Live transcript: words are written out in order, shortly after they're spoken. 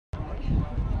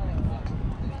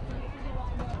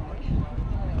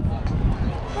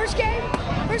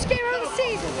First game of the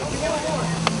season.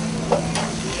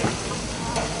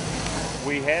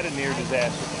 We had a near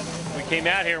disaster. We came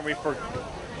out here and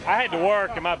I had to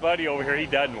work, and my buddy over here, he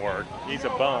doesn't work. He's a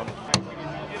bum.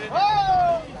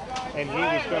 And he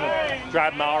was going to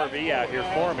drive my RV out here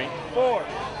for me.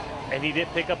 And he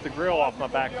didn't pick up the grill off my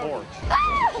back porch.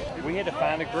 We had to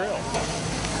find a grill.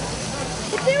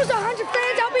 If there was 100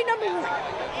 fans, I'll be number one.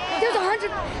 If there's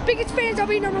 100 biggest fans, I'll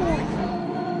be number one.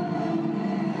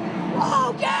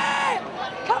 Oh, yeah!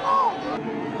 Come on!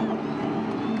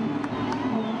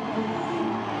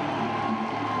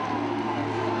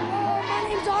 My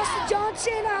name's Austin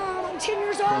Johnson. I'm 10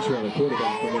 years old.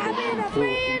 And I've been a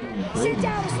fan since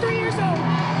I was 3 years old.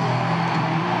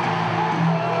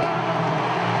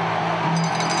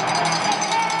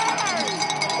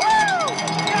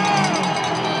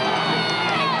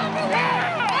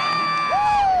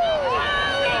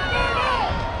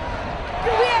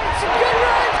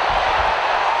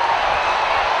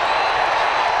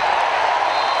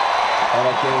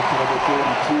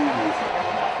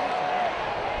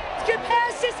 It's good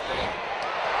passes.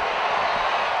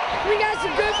 We got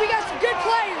some good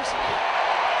players.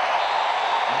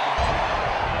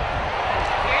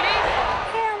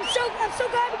 Yeah, I'm so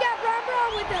glad we got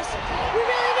Ron with us. We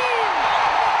really need him.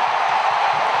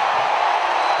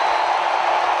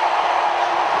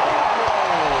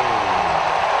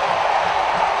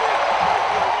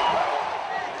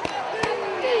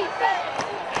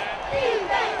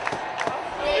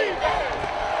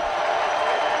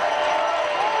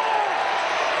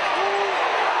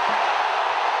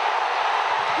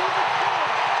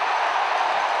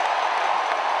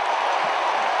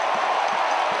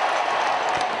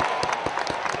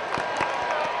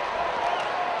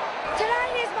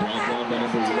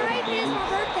 Tonight is my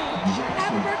birthday.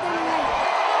 Happy birthday tonight.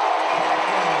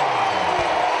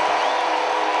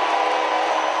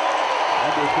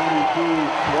 Number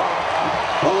 32,